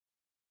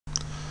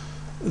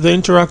The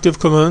interactive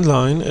command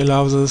line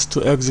allows us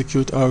to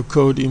execute our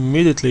code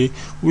immediately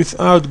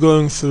without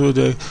going through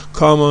the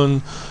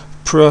common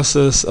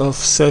process of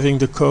saving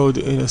the code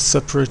in a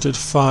separated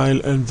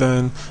file and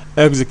then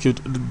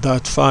execute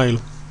that file.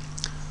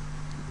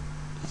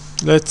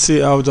 Let's see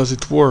how does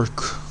it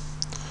work.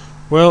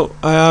 Well,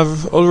 I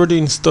have already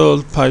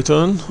installed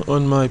Python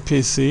on my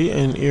PC,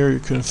 and here you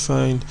can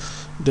find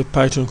the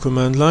Python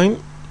command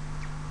line.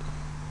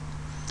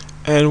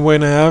 And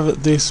when I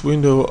have this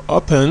window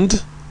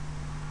opened,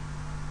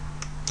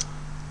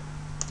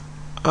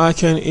 I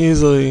can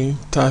easily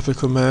type a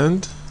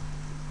command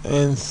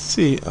and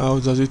see how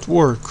does it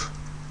work.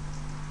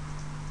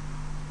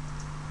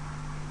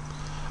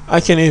 I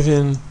can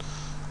even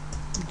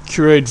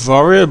create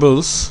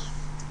variables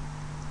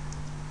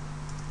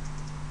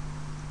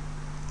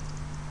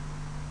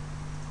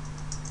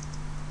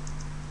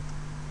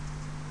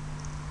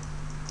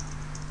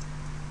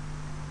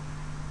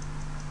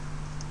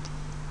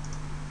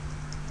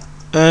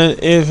and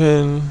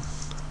even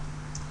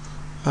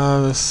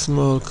have a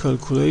small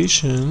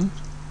calculation.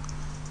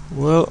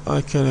 Well,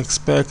 I can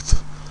expect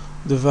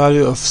the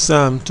value of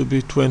Sam to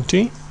be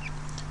 20,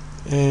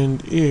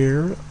 and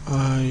here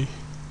I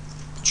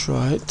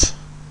try it.